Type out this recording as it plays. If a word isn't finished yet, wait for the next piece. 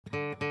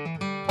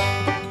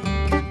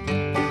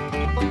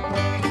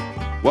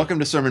Welcome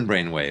to Sermon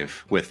Brainwave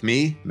with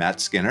me, Matt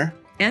Skinner.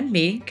 And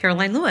me,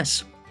 Karoline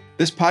Lewis.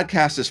 This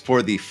podcast is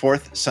for the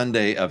fourth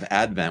Sunday of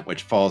Advent,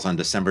 which falls on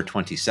December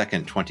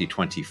 22nd,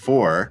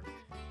 2024.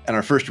 And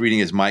our first reading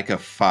is Micah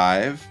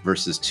 5,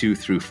 verses 2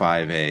 through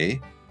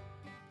 5a.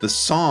 The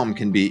psalm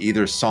can be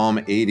either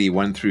Psalm 80,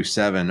 1 through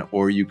 7,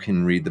 or you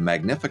can read the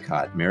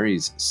Magnificat,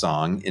 Mary's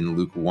song, in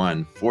Luke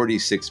 1,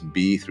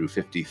 46b through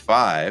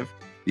 55.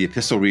 The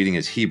epistle reading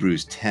is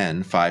Hebrews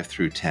 10, 5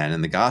 through 10,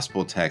 and the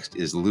gospel text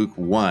is Luke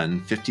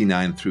 1,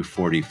 59 through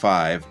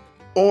 45,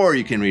 or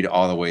you can read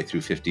all the way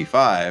through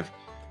 55,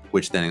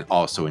 which then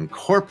also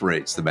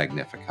incorporates the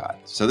Magnificat.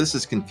 So this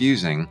is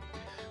confusing,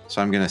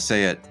 so I'm going to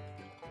say it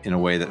in a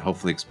way that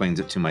hopefully explains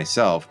it to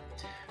myself.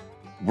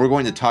 We're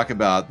going to talk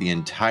about the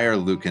entire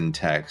Lucan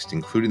text,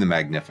 including the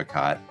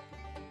Magnificat,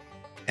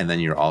 and then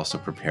you're also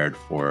prepared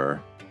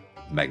for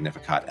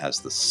Magnificat as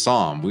the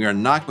psalm. We are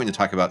not going to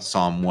talk about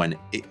Psalm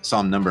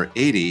number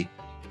 80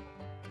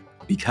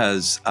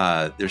 because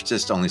there's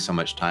just only so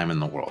much time in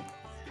the world.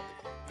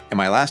 And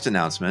my last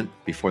announcement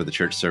before the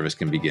church service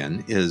can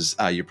begin is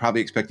you're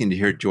probably expecting to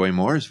hear Joy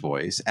Moore's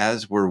voice,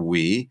 as were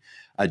we.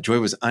 Joy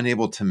was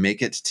unable to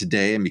make it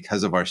today, and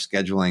because of our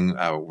scheduling,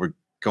 we're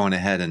going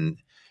ahead and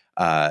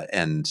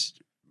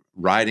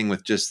riding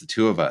with just the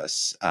two of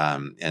us.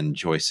 And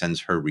Joy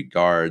sends her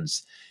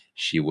regards.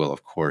 She will,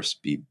 of course,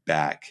 be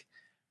back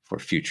for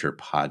future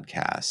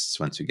podcasts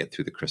once we get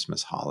through the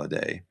Christmas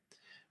holiday.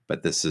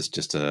 But this is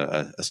just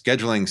a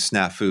scheduling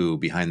snafu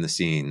behind the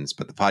scenes,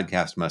 but the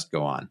podcast must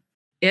go on.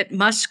 It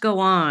must go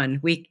on.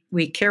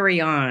 We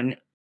carry on.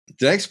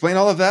 Did I explain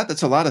all of that?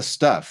 That's a lot of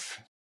stuff.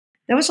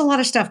 That was a lot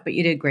of stuff, but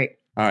you did great.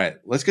 All right,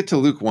 let's get to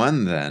Luke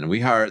 1 then.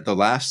 We are the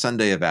last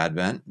Sunday of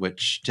Advent,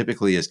 which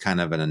typically is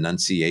kind of an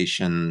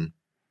annunciation,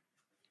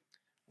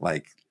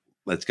 like,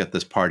 let's get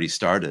this party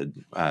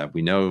started.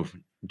 We know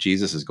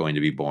Jesus is going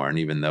to be born,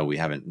 even though we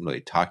haven't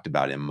really talked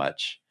about him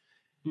much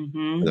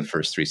for the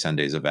first 3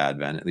 Sundays of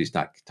Advent, at least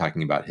not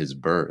talking about his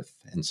birth.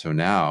 And so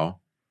now,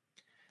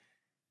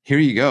 here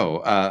you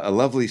go, a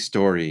lovely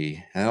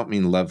story. I don't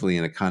mean lovely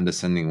in a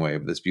condescending way,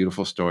 but this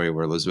beautiful story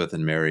where Elizabeth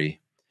and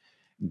Mary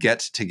get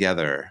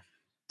together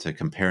to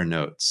compare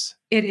notes.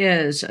 It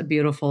is a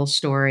beautiful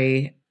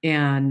story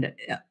and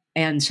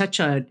such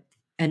an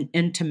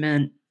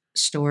intimate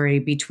story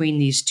between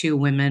these two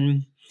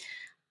women.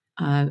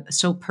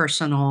 So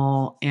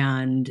personal,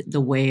 and the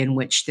way in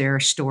which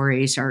their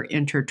stories are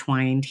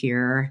intertwined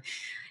here.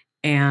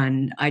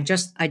 And I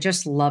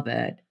just love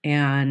it.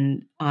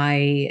 And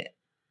I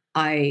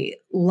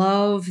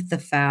love the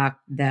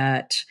fact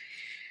that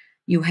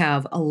you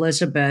have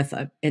Elizabeth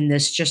in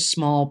this just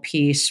small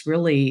piece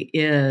really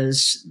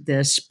is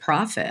this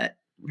prophet,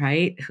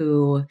 right?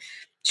 Who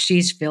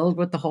she's filled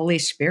with the Holy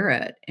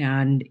Spirit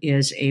and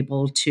is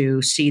able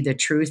to see the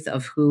truth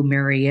of who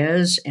Mary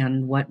is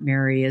and what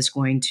Mary is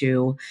going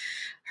to,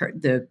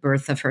 the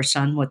birth of her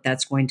son, what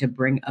that's going to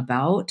bring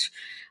about.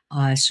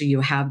 So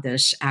you have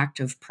this act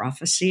of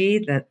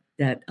prophecy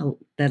that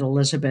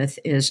Elizabeth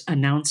is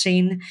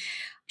announcing.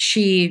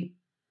 She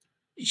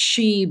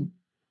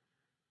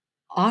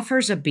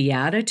offers a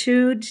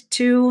beatitude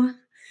to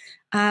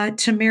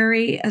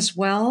Mary as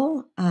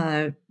well.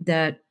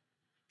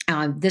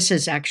 This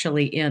is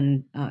actually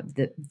in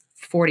the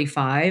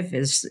 45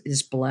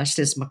 is blessed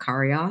is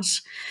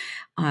Makarios,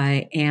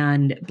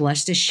 and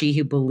blessed is she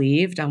who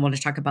believed. I want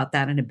to talk about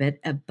that in a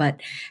bit.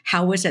 But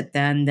how is it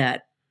then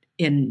that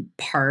in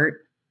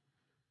part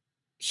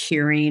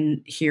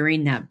hearing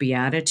that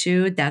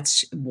beatitude,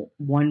 that's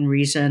one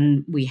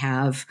reason we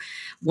have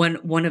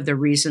one of the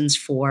reasons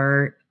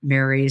for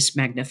Mary's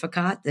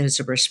Magnificat, that is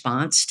a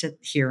response to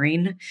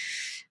hearing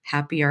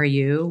happy are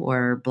you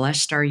or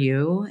blessed are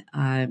you.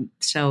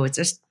 So it's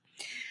just,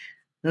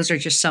 those are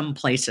just some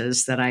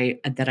places that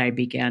I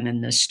began in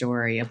this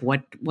story of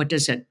what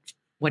does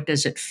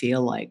it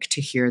feel like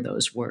to hear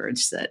those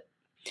words that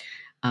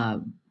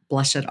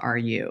blessed are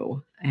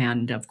you.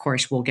 And of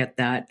course we'll get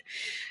that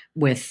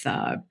with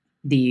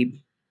the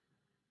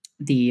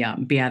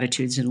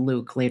Beatitudes in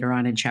Luke later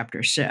on in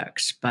chapter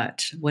 6.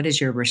 But what is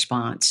your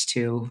response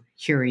to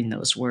hearing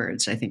those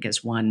words? I think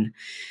is one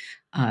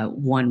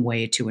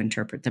way to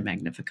interpret the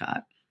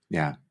Magnificat.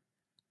 Yeah.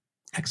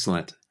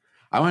 Excellent.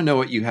 I want to know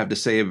what you have to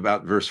say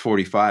about verse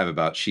 45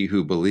 about she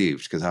who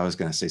believed, because I was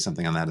going to say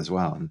something on that as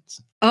well.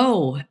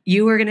 Oh,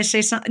 you were going to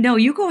say something? No,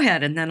 you go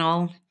ahead and then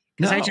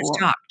because I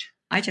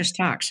just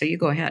talked. So you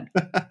go ahead.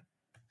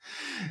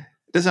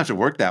 It doesn't have to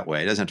work that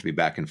way. It doesn't have to be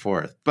back and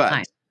forth. But,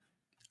 nice.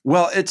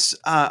 Well, it's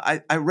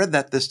I read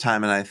that this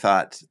time and I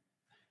thought,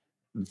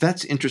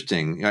 that's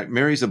interesting.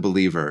 Mary's a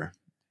believer.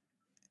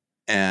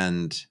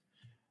 And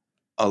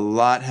a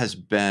lot has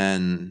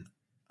been,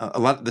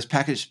 this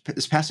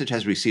passage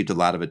has received a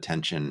lot of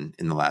attention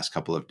in the last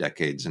couple of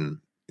decades. And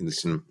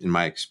in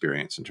my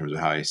experience, in terms of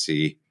how I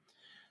see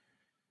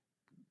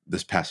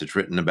this passage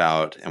written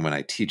about, and when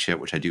I teach it,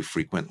 which I do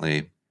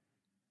frequently,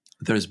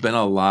 there's been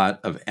a lot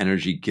of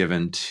energy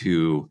given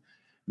to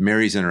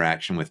Mary's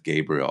interaction with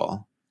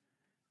Gabriel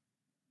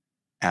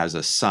as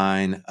a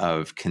sign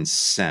of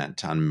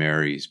consent on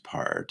Mary's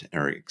part,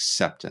 or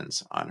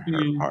acceptance on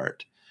her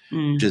part,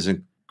 which is,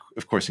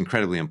 of course,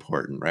 incredibly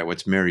important, right?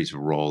 What's Mary's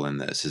role in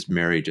this? Is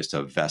Mary just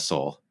a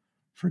vessel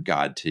for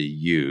God to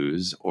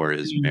use, or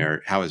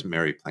how is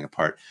Mary playing a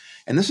part?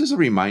 And this is a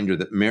reminder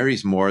that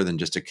Mary's more than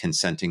just a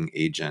consenting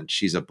agent.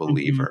 She's a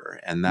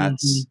believer, and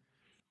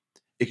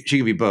she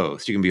can be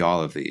both. She can be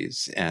all of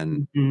these.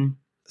 And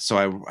so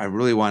I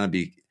really want to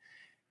be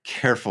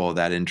careful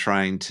that in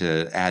trying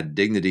to add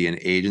dignity and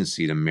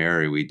agency to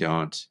Mary, we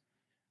don't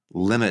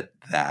limit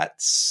the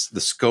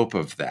scope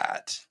of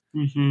that.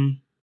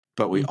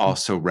 But we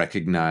also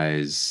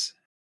recognize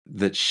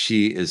that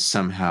she is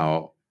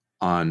somehow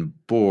on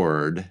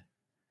board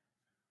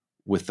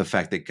with the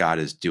fact that God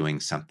is doing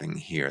something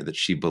here, that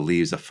she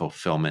believes a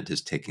fulfillment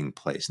is taking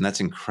place. And that's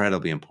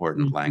incredibly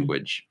important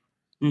language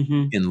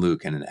in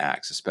Luke and in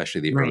Acts,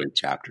 especially the early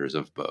chapters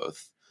of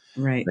both.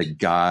 That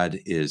God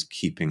is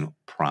keeping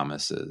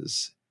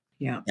promises.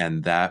 Yeah.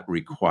 And that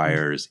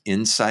requires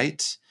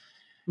insight,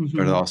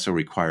 but it also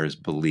requires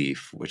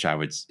belief, which I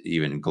would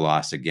even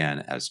gloss again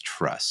as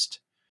trust.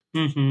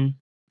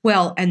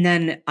 Well, and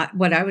then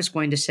what I was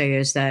going to say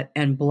is that,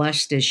 and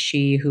blessed is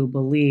she who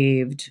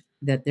believed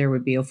that there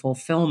would be a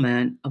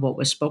fulfillment of what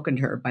was spoken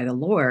to her by the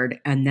Lord.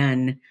 And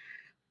then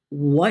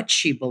what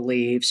she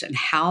believes and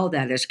how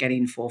that is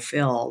getting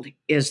fulfilled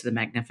is the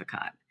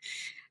Magnificat.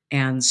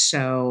 And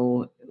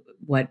so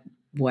what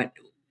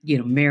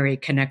Mary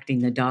connecting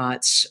the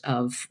dots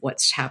of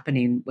what's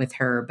happening with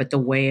her, but the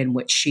way in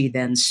which she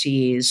then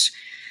sees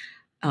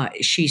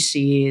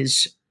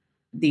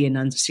the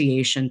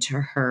Annunciation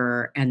to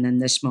her, and then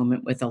this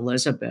moment with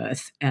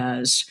Elizabeth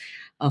as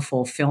a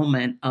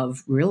fulfillment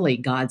of really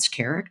God's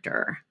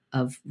character,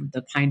 of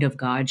the kind of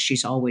God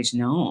she's always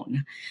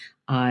known,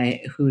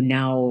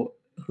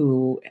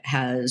 who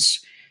has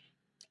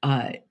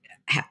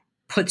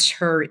puts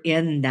her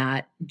in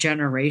that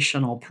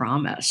generational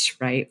promise,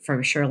 right?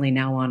 For surely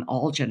now on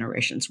all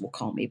generations will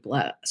call me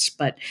blessed.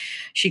 But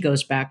she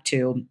goes back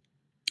to,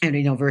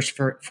 and verse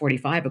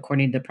 45,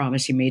 according to the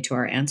promise he made to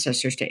our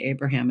ancestors, to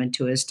Abraham and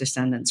to his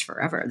descendants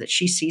forever, that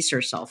she sees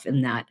herself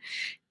in that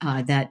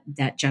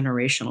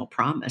generational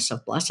promise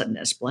of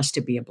blessedness, blessed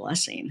to be a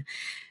blessing.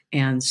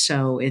 And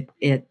so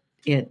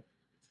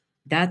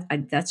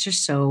that's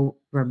just so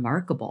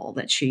remarkable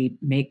that she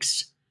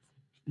makes.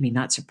 I mean,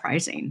 not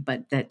surprising,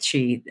 but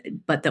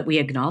that we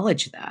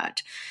acknowledge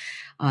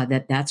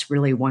that's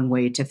really one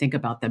way to think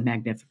about the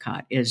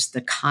Magnificat, is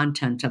the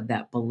content of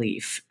that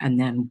belief, and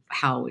then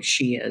how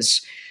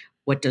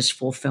what does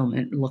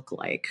fulfillment look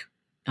like,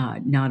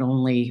 not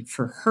only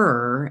for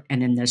her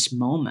and in this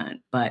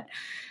moment, but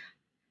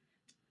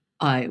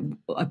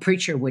a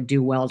preacher would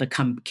do well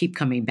to keep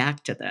coming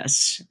back to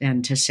this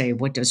and to say,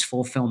 what does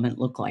fulfillment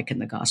look like in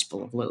the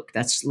Gospel of Luke?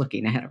 That's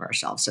looking ahead of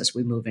ourselves as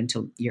we move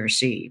into year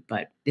C,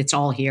 but it's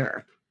all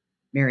here.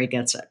 Mary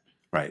gets it.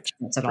 Right. She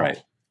gets it all.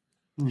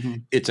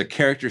 It's a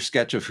character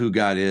sketch of who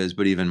God is,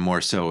 but even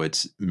more so,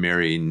 it's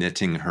Mary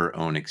knitting her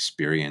own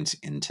experience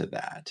into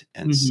that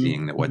and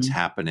seeing that what's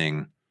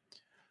happening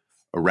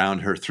around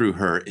her, through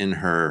her, in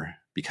her,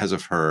 because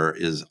of her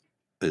is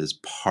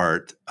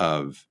part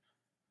of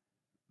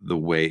the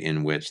way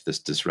in which this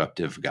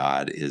disruptive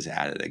God is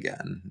at it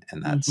again.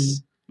 And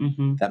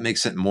that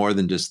makes it more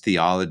than just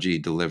theology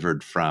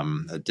delivered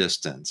from a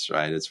distance,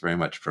 right? It's very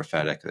much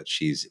prophetic that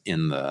she's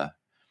in the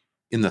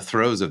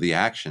throes of the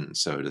action,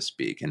 so to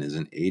speak, and is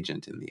an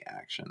agent in the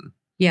action.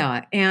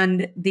 Yeah.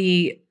 And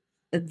the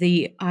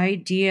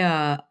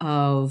idea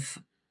of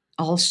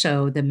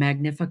also the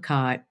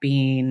Magnificat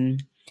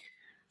being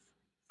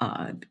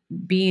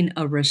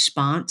a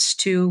response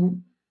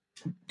to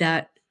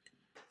that,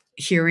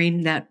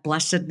 hearing that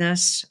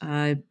blessedness,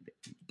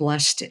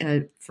 blessed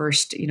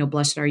first,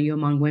 blessed are you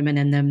among women,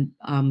 and then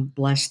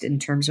blessed in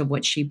terms of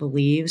what she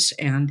believes,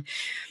 and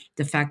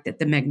the fact that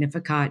the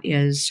Magnificat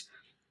is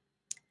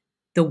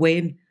the way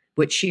in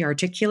which she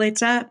articulates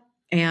that,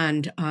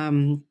 and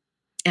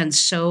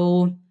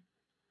so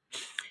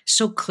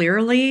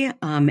clearly,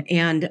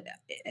 and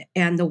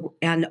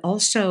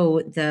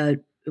also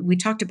we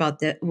talked about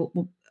that.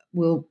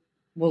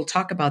 We'll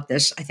talk about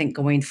this, I think,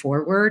 going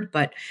forward,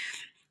 but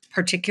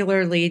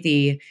particularly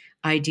the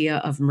idea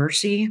of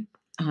mercy,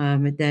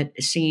 that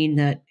seeing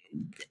that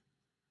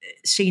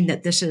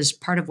this is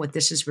part of what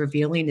this is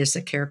revealing, is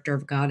the character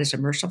of God as a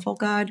merciful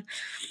God.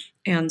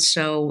 And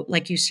so,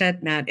 like you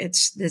said, Matt, it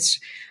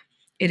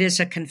is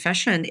a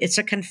confession. It's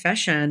a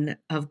confession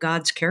of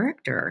God's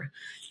character.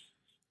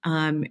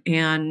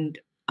 And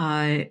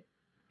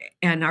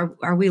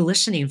are we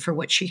listening for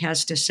what she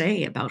has to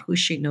say about who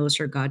she knows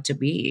her God to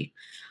be?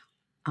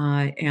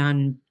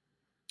 And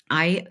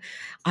I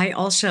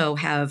also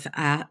have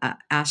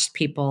asked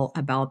people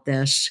about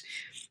this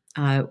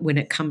when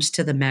it comes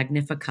to the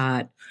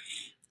Magnificat,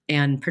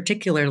 and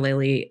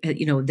particularly,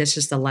 this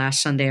is the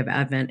last Sunday of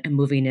Advent and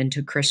moving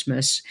into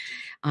Christmas.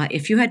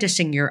 If you had to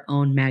sing your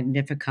own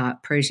Magnificat,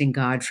 praising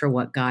God for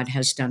what God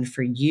has done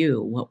for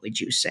you, what would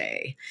you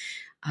say?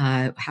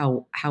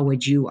 how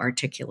would you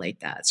articulate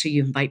that? So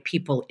you invite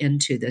people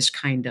into this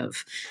kind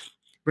of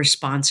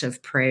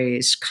responsive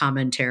praise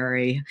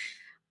commentary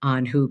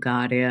on who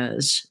God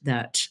is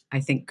that I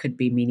think could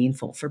be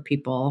meaningful for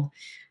people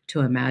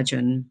to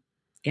imagine.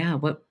 Yeah,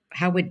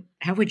 how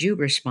would you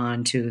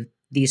respond to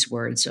these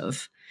words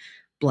of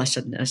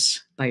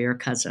blessedness by your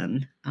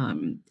cousin,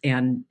 and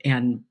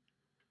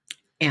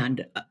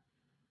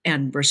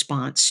and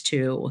response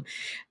to,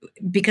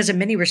 because in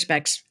many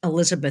respects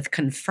Elizabeth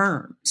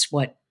confirms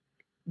what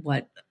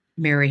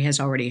Mary has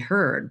already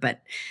heard,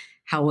 but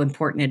how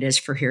important it is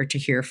for her to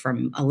hear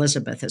from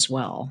Elizabeth as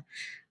well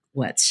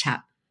what's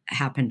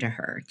happened to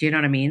her. Do you know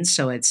what I mean?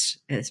 So it's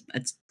I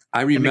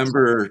it makes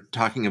remember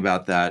talking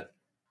about that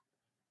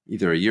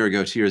either a year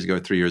ago, 2 years ago,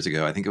 3 years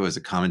ago. I think it was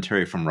a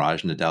commentary from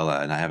Raj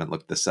Nadella, and I haven't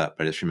looked this up,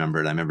 but I just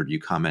remembered. I remembered you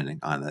commenting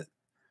on it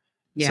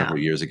yeah, several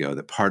years ago,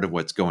 that part of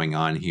what's going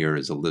on here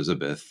is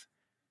Elizabeth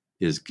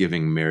is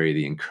giving Mary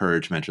the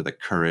encouragement or the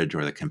courage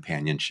or the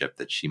companionship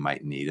that she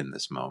might need in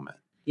this moment.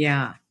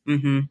 yeah,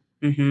 mm-hmm.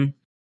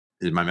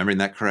 Am I remembering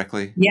that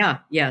correctly? Yeah,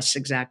 yes,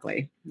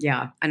 exactly.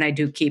 Yeah. And I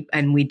do keep,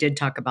 and we did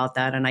talk about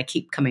that, and I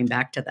keep coming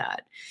back to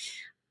that.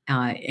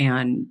 Uh,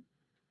 and,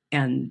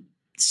 and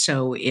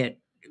so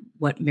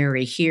what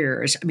Mary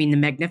hears, I mean, the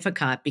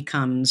Magnificat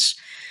becomes,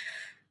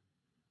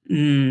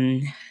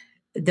 mm,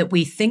 that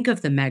we think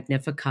of the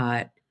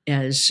Magnificat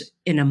as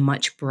in a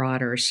much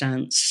broader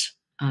sense.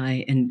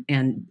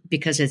 And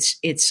because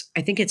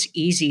I think it's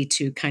easy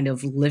to kind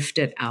of lift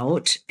it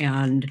out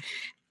and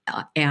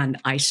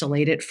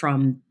isolate it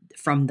from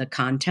the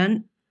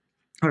content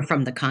or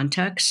from the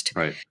context,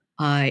 Right.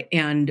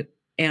 and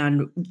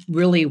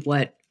really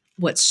what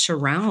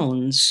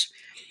surrounds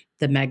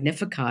the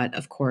Magnificat,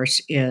 of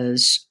course,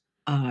 is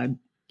the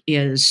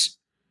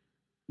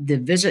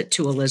visit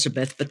to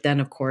Elizabeth, but then,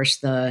 of course,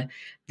 the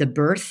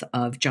birth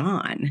of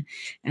John,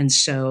 and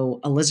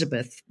so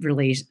Elizabeth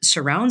really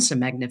surrounds the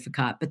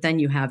Magnificat. But then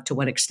you have, to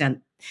what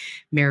extent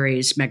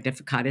Mary's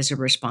Magnificat is a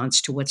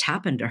response to what's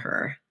happened to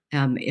her,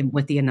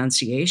 with the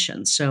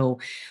Annunciation. So,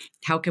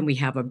 how can we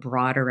have a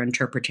broader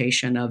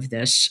interpretation of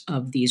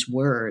these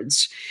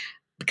words?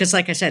 Because,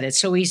 like I said, it's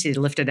so easy to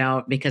lift it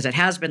out because it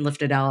has been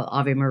lifted out,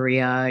 Ave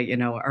Maria,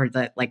 or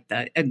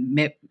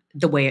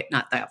the way,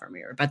 not the Ave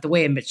Maria, but the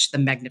way in which the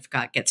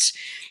Magnificat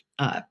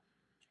uh,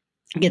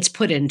 gets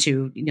put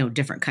into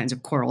different kinds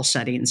of choral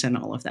settings and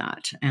all of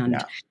that,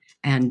 Yeah.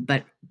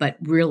 but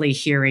really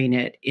hearing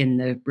it in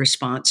the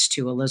response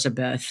to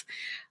Elizabeth,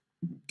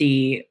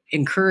 the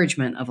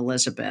encouragement of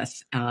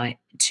Elizabeth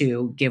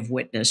to give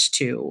witness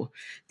to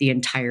the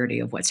entirety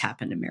of what's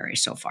happened to Mary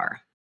so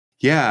far.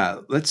 Yeah.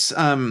 Let's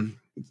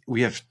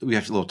we have a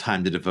little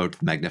time to devote to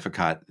the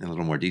Magnificat in a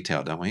little more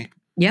detail, don't we?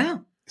 Yeah.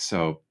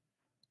 So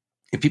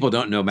if people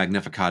don't know,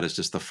 Magnificat is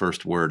just the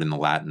first word in the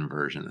Latin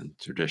version, and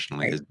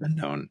traditionally Right. has been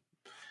known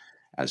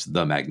as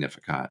the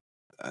Magnificat.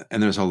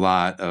 And there's a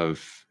lot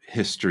of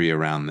history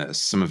around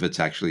this. Some of it's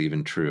actually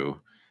even true.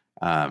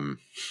 Um,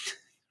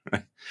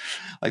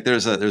 like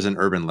there's an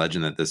urban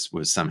legend that this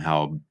was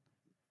somehow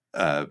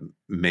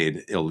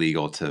made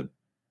illegal to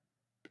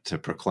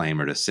proclaim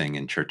or to sing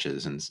in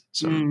churches in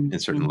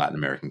certain Latin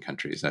American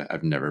countries.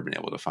 I've never been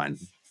able to find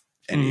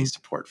any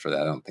support for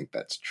that. I don't think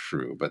that's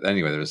true. But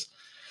anyway,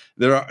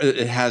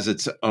 it has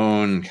its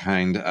own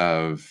kind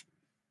of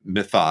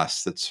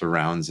mythos that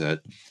surrounds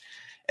it.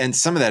 And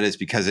some of that is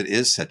because it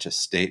is such a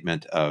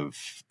statement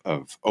of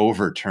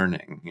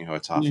overturning.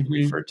 It's often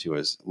referred to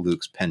as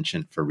Luke's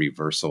penchant for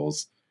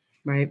reversals.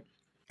 Right.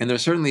 And there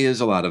certainly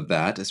is a lot of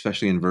that,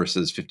 especially in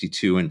verses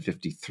 52 and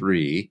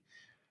 53.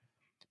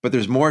 But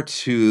there's more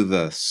to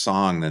the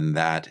song than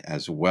that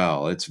as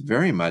well. It's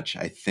very much,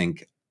 I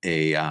think,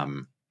 it's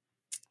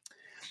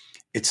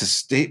a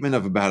statement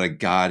about a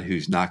God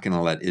who's not going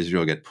to let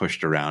Israel get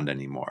pushed around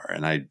anymore.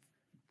 And I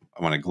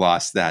want to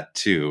gloss that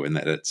too, and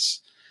that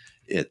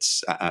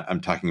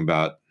I'm talking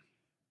about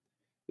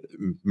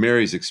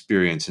Mary's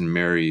experience and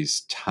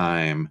Mary's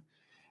time,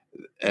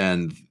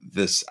 and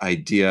this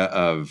idea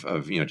of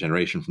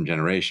generation from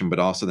generation, but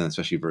also then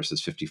especially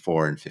verses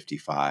 54 and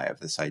 55,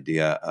 this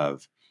idea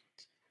of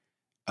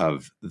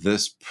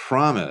this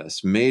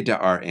promise made to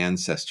our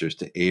ancestors,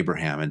 to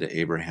Abraham and to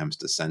Abraham's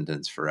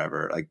descendants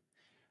forever. Like,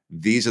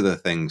 these are the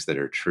things that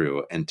are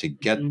true. And to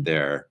get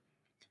there,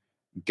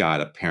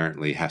 God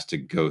apparently has to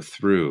go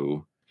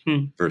through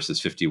verses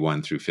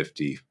 51 through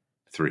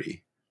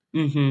 53.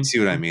 See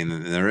what I mean?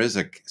 And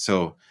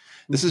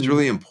this is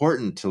really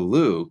important to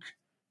Luke,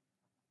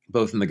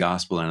 both in the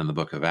gospel and in the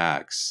book of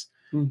Acts,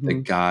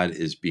 that God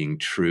is being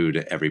true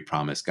to every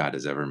promise God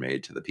has ever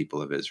made to the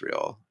people of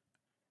Israel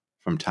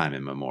from time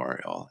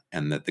immemorial,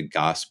 and that the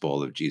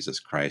gospel of Jesus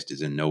Christ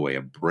is in no way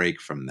a break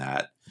from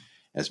that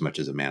as much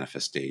as a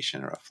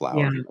manifestation or a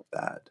flowering of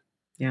that.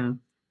 Yeah.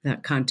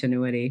 That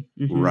continuity.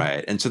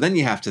 Right. And so then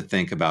you have to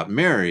think about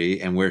Mary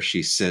and where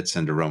she sits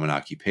under Roman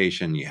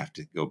occupation. You have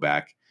to go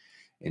back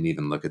and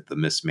even look at the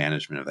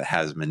mismanagement of the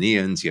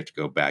Hasmoneans. You have to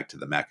go back to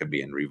the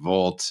Maccabean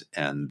revolt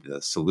and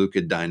the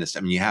Seleucid dynasty.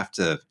 I mean, you have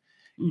to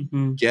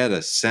get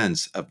a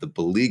sense of the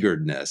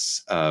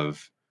beleagueredness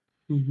of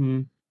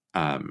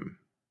Mm-hmm.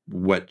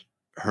 What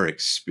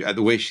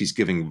the way she's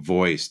giving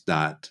voice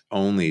not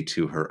only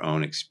to her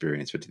own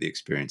experience, but to the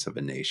experience of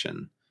a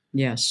nation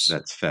Yes.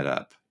 that's fed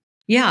up.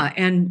 Yeah,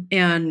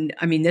 and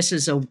I mean, this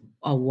is a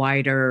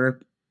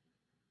wider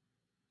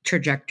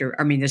trajectory.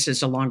 I mean, this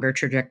is a longer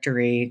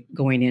trajectory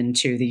going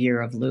into the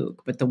year of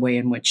Luke, but the way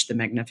in which the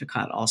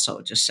Magnificat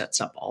also just sets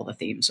up all the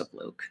themes of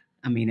Luke.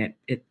 I mean,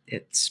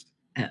 it's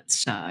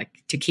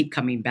to keep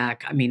coming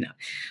back. I mean,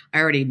 I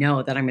already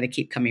know that I'm going to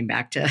keep coming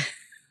back to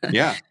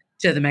Yeah.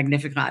 to the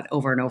Magnificat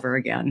over and over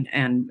again.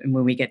 And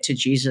when we get to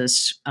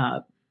Jesus'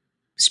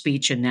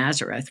 speech in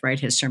Nazareth, right,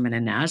 his sermon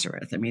in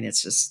Nazareth, I mean,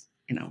 it's just,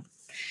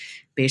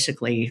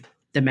 basically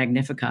the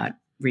Magnificat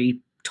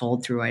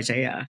retold through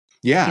Isaiah.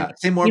 Yeah.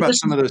 Say more He about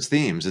some listens. of those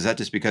themes. Is that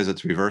just because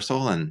it's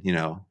reversal and,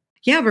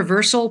 Yeah,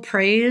 reversal,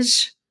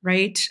 praise,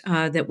 right?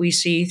 That we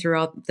see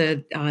throughout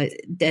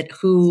that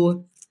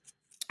who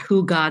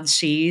God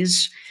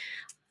sees,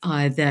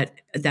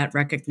 that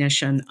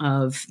recognition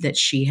of that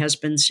she has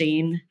been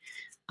seen,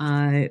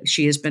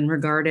 she has been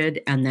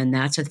regarded, and then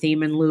that's a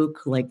theme in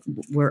Luke. Like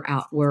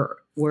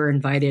we're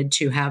invited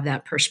to have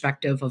that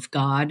perspective of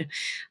God,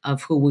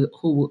 of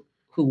who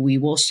we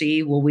will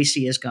see. Will we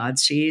see as God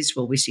sees?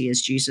 Will we see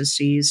as Jesus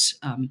sees?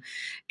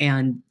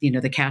 And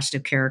the cast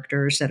of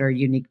characters that are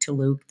unique to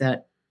Luke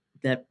that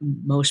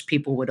most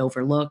people would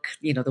overlook.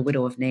 The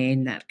widow of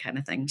Nain, that kind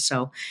of thing.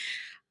 So,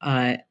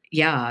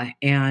 yeah,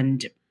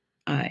 and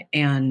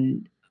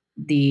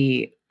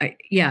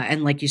yeah,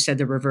 and like you said,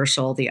 the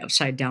reversal, the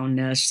upside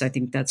downness, I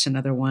think that's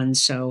another one.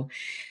 So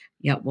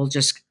yeah, we'll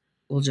just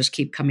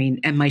keep coming.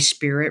 And my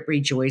spirit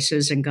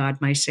rejoices in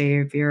God my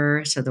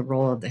Savior. So the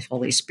role of the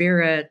Holy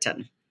Spirit,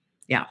 and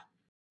yeah,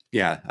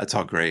 that's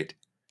all great.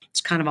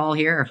 it's kind of all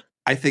here.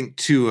 I think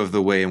too of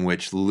the way in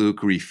which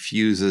Luke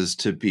refuses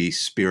to be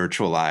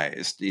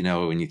spiritualized.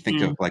 When you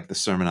think of like the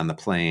Sermon on the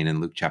Plain in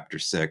Luke chapter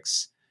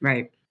 6,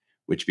 Right.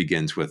 which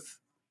begins with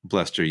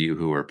 "Blessed are you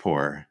who are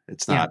poor."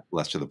 It's Yeah. not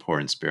 "Blessed are the poor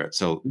in spirit."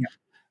 So,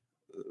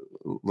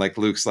 Yeah. like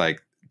Luke's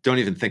like, don't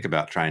even think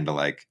about trying to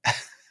like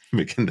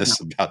making No. this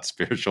about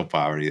spiritual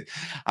poverty.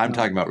 I'm No.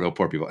 talking about real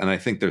poor people, and I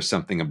think there's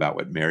something about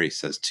what Mary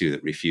says too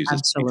that refuses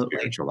to be Absolutely.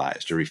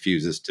 spiritualized or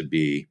refuses to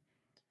be.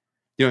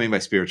 You know what I mean by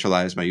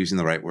spiritualized? Am I using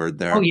the right word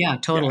there? Oh yeah,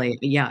 totally.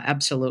 Yeah,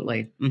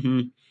 absolutely.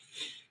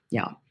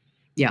 Yeah.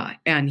 Yeah.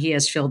 And he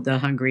has filled the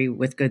hungry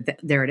with good.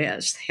 There it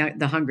is.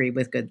 The hungry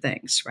with good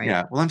things. Right.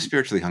 Yeah. Well, I'm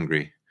spiritually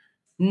hungry.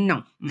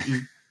 No.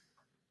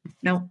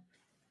 No.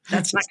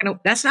 That's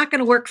not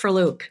gonna work for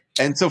Luke.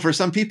 And so for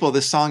some people,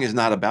 this song is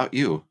not about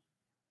you.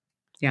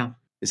 Yeah.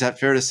 Is that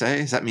fair to say?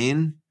 Does that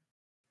mean?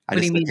 What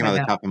do you That mean came by out of the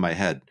that? top of my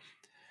head.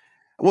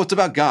 Well, it's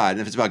about God.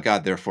 And if it's about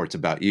God, therefore it's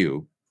about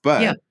you.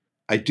 Yeah. But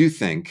I do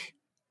think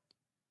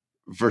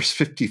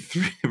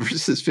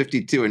verses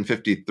 52 and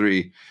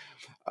 53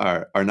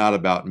 are not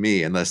about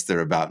me unless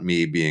they're about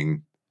me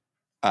being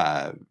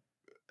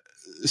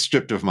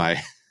stripped of my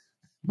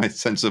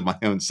sense of my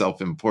own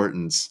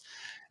self-importance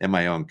and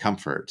my own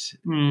comfort.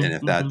 And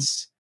if Mm-hmm.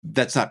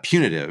 that's not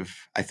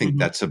punitive, I think Mm-hmm.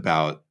 that's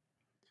about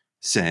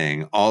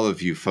saying all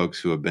of you folks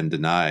who have been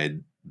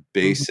denied Mm-hmm.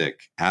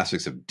 basic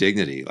aspects of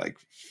dignity like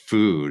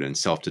food and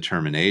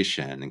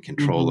self-determination and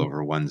control Mm-hmm.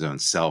 over one's own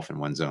self and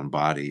one's own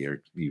body,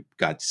 or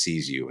God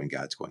sees you and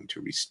God's going to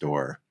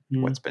restore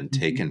what's been Mm-hmm.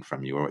 taken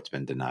from you or what's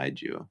been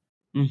denied you.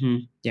 Mm-hmm.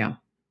 Yeah.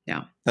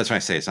 Yeah. That's why I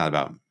say it's not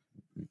about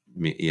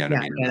me. You know what Yeah.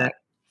 I mean? I get it.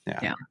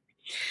 Yeah.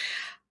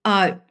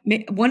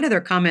 Yeah. One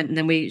other comment, and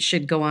then we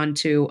should go on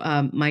to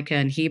Micah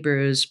and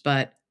Hebrews.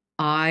 But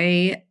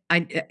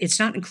it's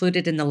not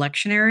included in the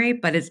lectionary,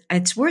 but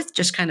it's worth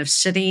just kind of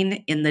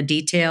sitting in the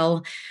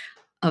detail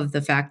of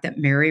the fact that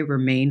Mary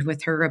remained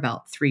with her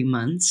about 3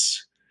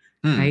 months,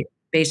 Hmm. right?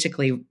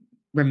 Basically,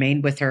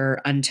 remained with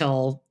her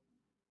until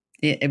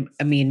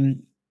I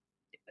mean,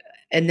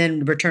 and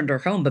then returned her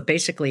home, but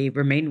basically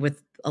remained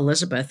with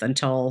Elizabeth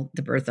until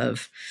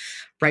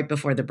right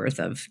before the birth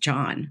of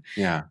John.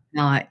 Yeah.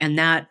 And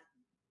that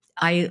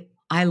I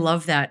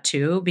love that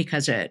too,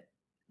 because it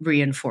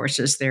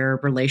reinforces their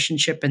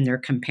relationship and their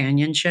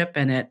companionship,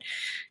 and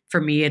for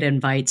me it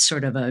invites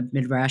sort of a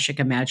midrashic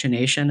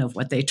imagination of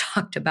what they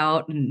talked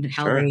about and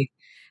Sure.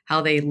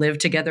 how they lived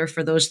together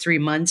for those 3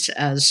 months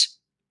as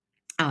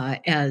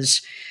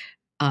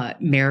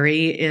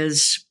Mary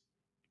is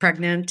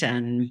pregnant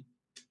and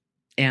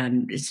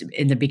is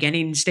in the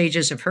beginning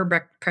stages of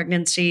her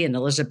pregnancy, and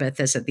Elizabeth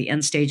is at the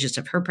end stages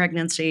of her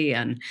pregnancy.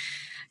 And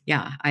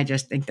yeah, I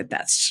just think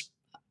that's,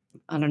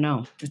 I don't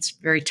know, it's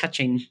very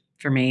touching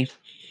for me.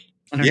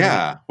 I don't know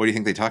Yeah. What do you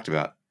think they talked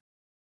about?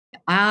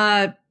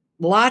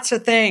 lots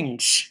of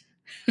things.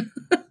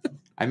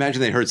 I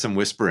imagine they heard some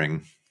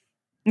whispering.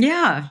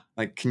 Yeah.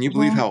 Like, can you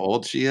believe Well, how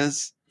old she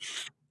is?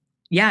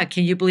 yeah.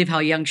 Can you believe how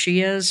young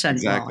she is? And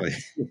well,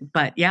 Exactly.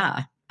 but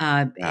yeah.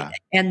 Yeah.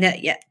 And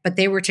that, yeah, but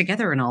they were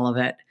together in all of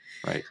it.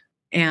 Right.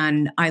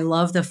 And I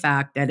love the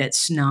fact that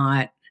it's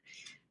not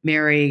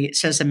Mary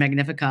says the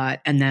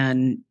Magnificat, and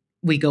then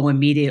we go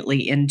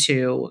immediately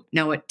into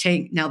now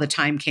the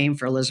time came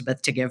for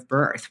Elizabeth to give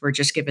birth. We're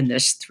just given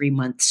this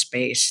 3-month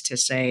space to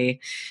say,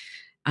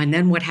 and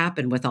then what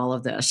happened with all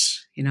of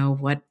this?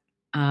 What,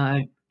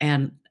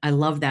 and I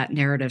love that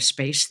narrative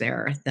space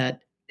there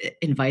that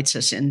invites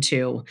us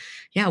into,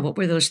 yeah, what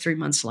were those 3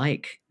 months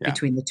like Yeah.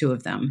 between the two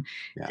of them?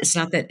 Yeah. It's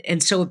not that,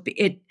 and so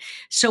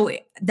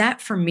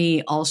that for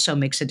me also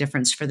makes a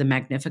difference for the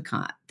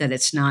Magnificat, that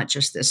it's not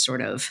just this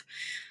sort of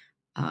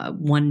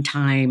one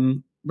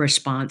time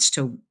response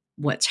to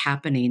what's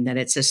happening, that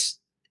it's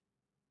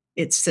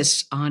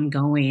this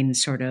ongoing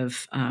sort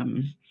of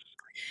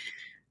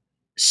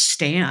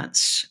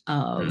stance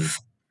Mm, of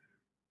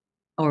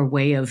or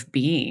way of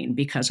being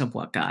because of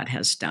what God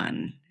has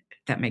done.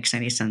 If that makes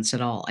any sense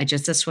at all.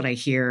 That's what I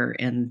hear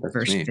in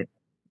that's me.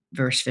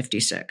 verse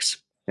 56.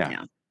 Yeah.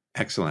 Yeah.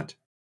 Excellent.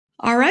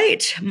 All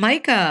right,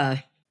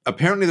 Micah.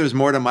 Apparently there's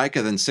more to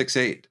Micah than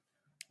 6:8.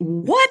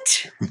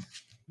 What?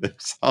 There's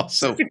Such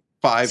also a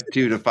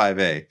 5:2 to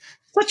 5a.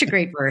 such a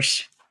great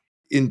verse.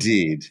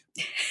 Indeed.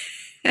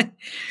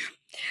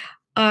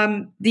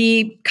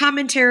 The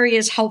commentary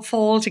is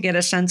helpful to get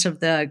a sense of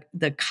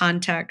the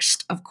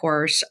context, of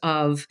course,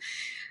 of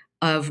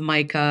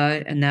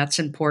Micah, and that's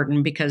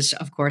important because,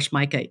 of course,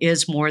 Micah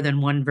is more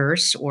than one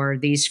verse or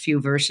these few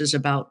verses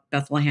about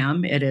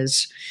Bethlehem. It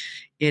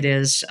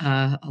is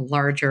a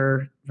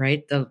larger,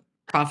 right? The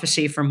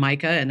prophecy from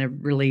Micah in a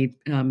really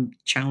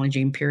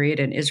challenging period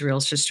in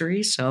Israel's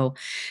history. So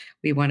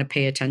we want to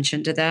pay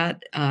attention to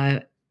that.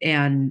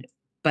 And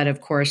but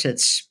of course,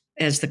 it's,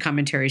 as the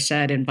commentary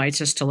said,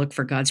 invites us to look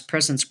for God's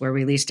presence where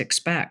we least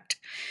expect,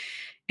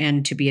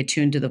 and to be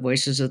attuned to the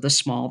voices of the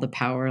small, the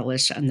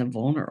powerless, and the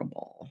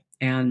vulnerable.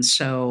 And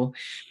so,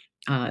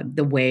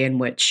 the way in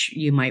which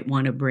you might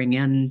want to bring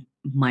in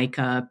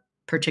Micah,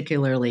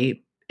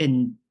 particularly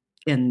in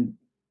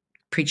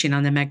preaching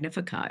on the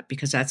Magnificat,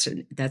 because that's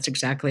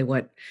exactly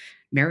what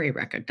Mary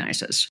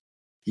recognizes.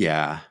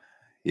 Yeah.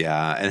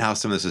 Yeah. And how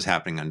some of this is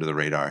happening under the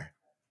radar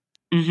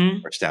Hmm.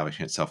 or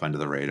establishing itself under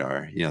the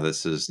radar.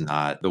 This is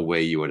not the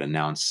way you would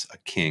announce a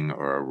king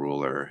or a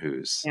ruler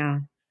who's Yeah,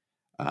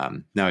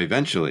 now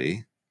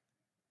eventually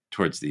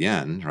towards the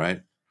end,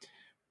 right?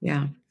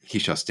 yeah. He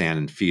shall stand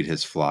and feed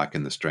his flock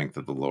in the strength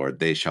of the Lord.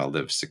 They shall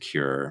live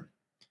secure.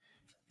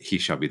 He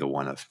shall be the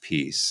one of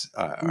peace.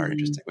 Are Hmm.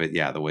 interesting. But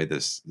yeah, the way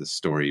this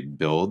story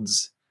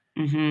builds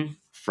Hmm.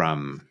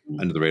 from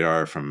under the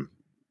radar, from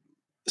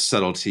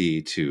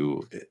subtlety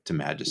to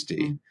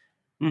majesty,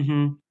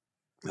 Hmm.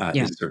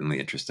 Yeah. is certainly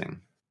interesting.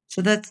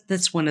 So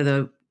that's one of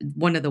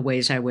the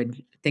ways I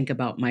would think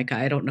about Micah.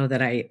 I don't know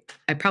that I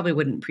probably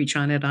wouldn't preach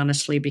on it,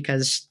 honestly,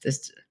 because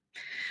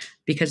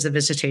the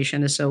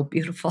visitation is so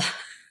beautiful.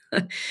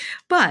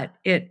 but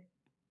it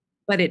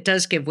but it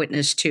does give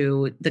witness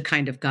to the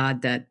kind of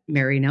God that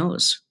Mary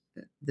knows,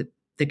 the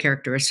the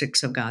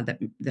characteristics of God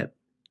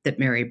that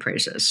Mary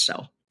praises.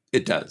 So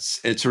It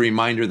does. It's a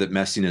reminder that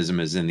messianism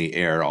is in the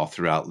air all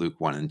throughout Luke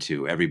 1 and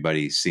 2.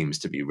 Everybody seems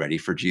to be ready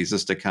for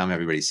Jesus to come.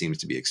 Everybody seems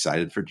to be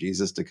excited for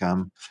Jesus to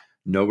come.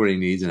 Nobody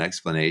needs an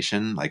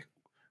explanation. Like,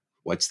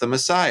 what's the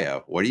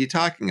Messiah? What are you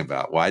talking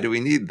about? Why do we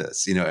need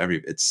this?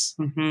 It's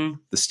hmm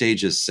the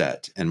stage is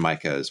set, and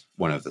Micah is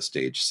one of the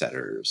stage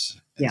setters,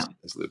 yeah,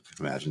 as Luke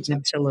imagines it.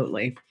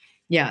 absolutely.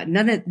 Yeah,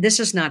 none of this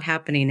is not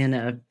happening in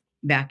a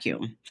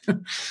vacuum.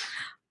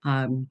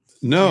 Yeah.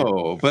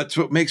 No, but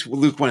what makes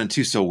Luke 1 and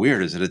 2 so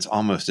weird is that it's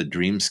almost a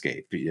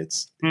dreamscape.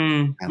 It's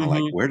kind of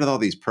like, Mm-hmm. where did all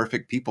these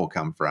perfect people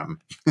come from?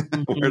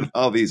 Where Hmm. did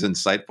all these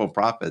insightful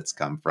prophets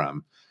come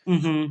from?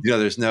 Hmm.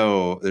 There's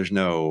no.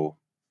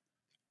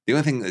 The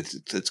only thing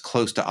that's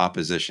close to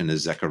opposition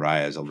is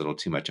Zechariah is a little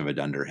too much of a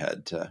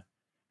dunderhead to.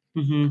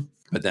 Hmm.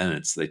 But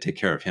then they take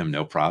care of him,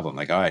 no problem.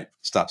 Like, all right,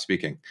 stop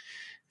speaking.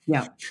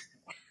 Yeah.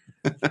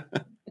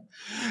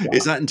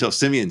 It's Yeah. not until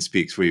Simeon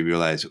speaks where you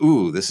realize,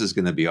 ooh, this is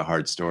going to be a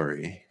hard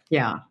story.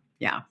 Yeah.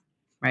 Yeah.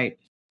 Right.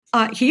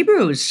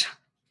 Hebrews.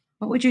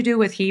 What would you do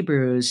with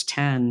Hebrews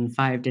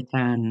 10:5 to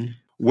 10?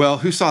 Well,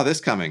 who saw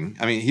this coming?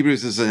 I mean,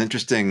 Hebrews is an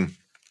interesting.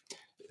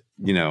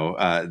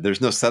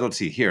 There's no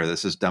subtlety here.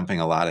 This is dumping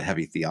a lot of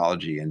heavy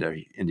theology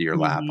into your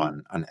lap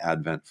Mhm. on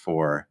Advent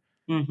 4.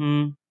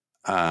 Mhm.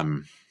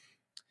 Um,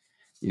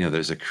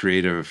 there's a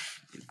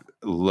creative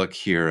look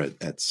here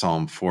at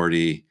Psalm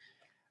 40.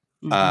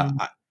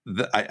 Mhm.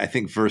 I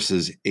think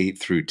verses 8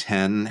 through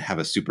 10 have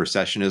a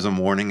supersessionism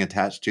warning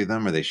attached to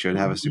them, or they should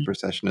have a Mhm.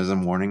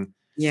 supersessionism warning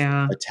Yeah.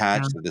 Yeah.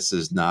 attached. That this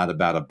is not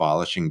about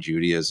abolishing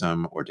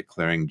Judaism or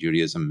declaring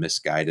Judaism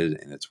misguided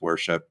in its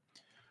worship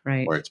or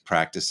Right. its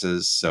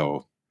practices.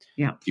 So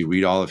Yeah. if you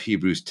read all of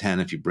Hebrews 10,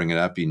 if you bring it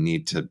up,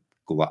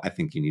 I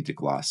think you need to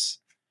gloss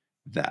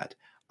that.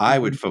 I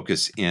would Mhm.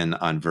 focus in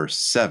on verse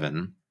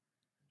 7.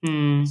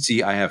 Mm.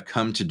 See, I have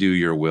come to do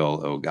your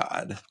will, O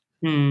God.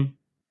 Mm.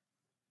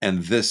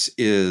 And this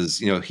is,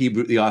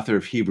 the author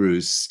of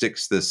Hebrews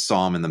sticks this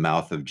psalm in the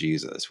mouth of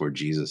Jesus, where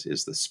Jesus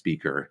is the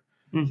speaker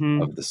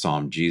Mhm. of the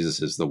psalm. Jesus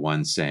is the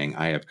one saying,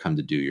 I have come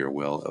to do your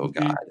will, O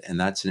God. Mhm. And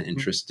that's an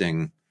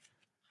interesting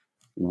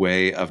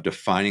way of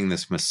defining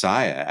this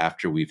Messiah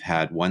after we've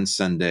had one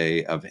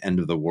Sunday of end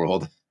of the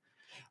world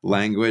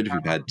language.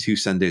 We've had 2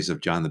 Sundays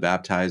of John the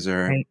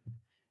Baptizer. Right.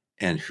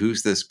 And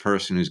who's this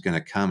person who's going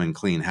to come and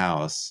clean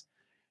house?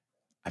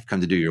 I've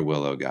come to do your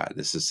will, O God.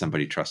 This is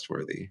somebody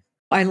trustworthy.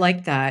 I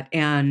like that.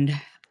 And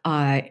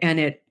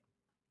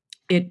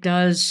it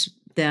does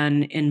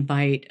then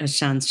invite a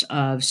sense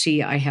of,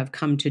 see, I have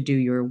come to do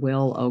your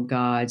will, O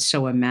God.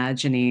 So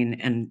imagining,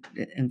 and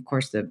of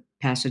course the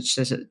passage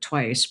says it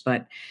twice,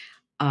 but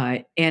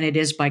and it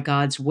is by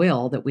God's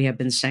will that we have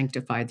been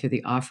sanctified through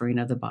the offering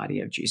of the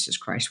body of Jesus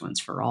Christ once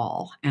for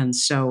all. And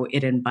so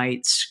it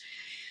invites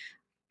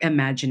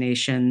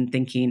imagination,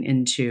 thinking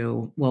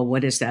into, well,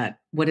 what is that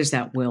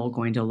will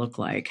going to look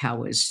like?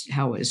 How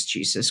is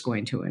Jesus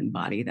going to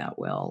embody that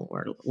will,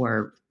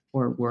 or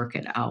work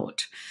it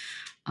out?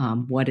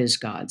 What is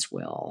God's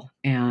will?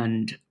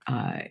 And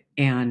I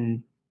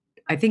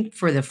think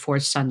for the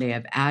fourth Sunday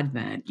of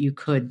Advent, you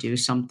could do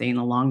something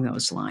along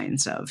those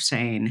lines of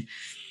saying,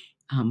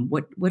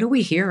 what do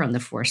we hear on the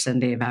fourth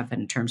Sunday of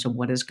Advent in terms of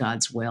what is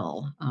God's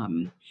will?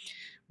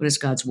 What is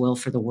God's will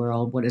for the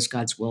world? What is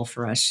God's will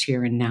for us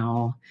here and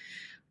now?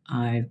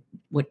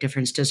 What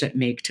difference does it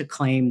make to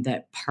claim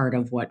that part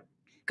of what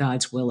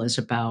God's will is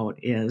about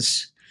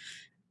is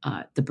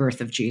the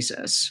birth of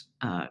Jesus?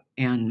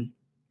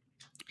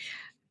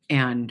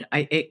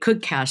 It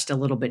could cast a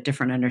little bit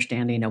different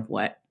understanding of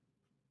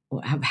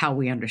how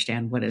we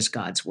understand what is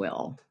God's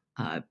will,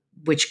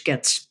 which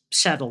gets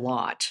said a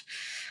lot,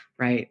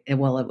 right? And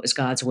well, it was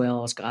God's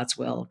will, it's God's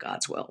will,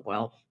 God's will.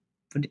 Well,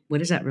 what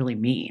does that really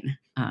mean?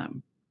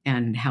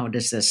 And how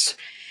does this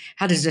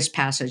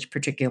passage,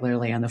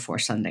 particularly on the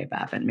fourth Sunday of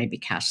Advent, maybe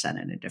cast that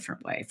in a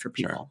different way for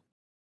people? Sure.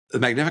 The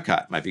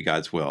Magnificat might be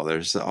God's will.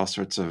 There's all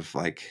sorts of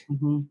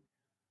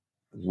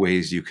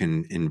ways you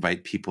can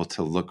invite people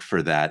to look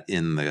for that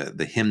in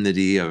the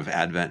hymnody of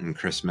Advent and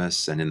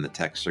Christmas, and in the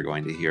text you're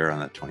going to hear on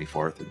the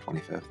 24th and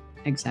 25th.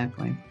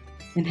 Exactly.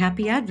 And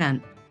happy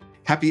Advent.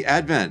 Happy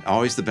Advent.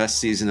 Always the best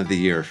season of the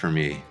year for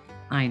me.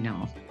 I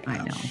know.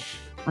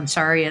 I'm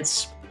sorry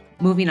it's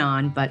moving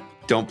on, but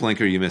don't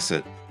blink or you miss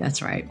it.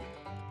 That's right.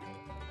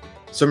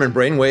 Sermon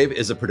Brainwave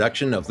is a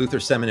production of Luther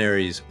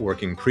Seminary's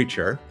Working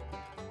Preacher.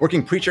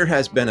 Working Preacher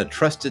has been a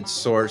trusted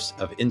source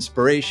of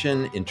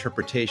inspiration,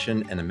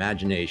 interpretation, and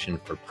imagination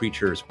for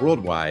preachers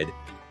worldwide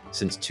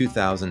since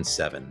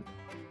 2007.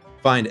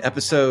 Find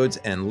episodes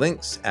and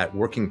links at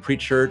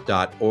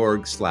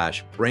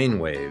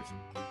workingpreacher.org/brainwave.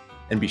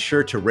 And be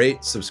sure to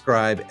rate,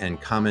 subscribe,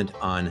 and comment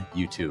on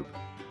YouTube.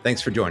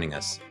 Thanks for joining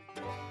us.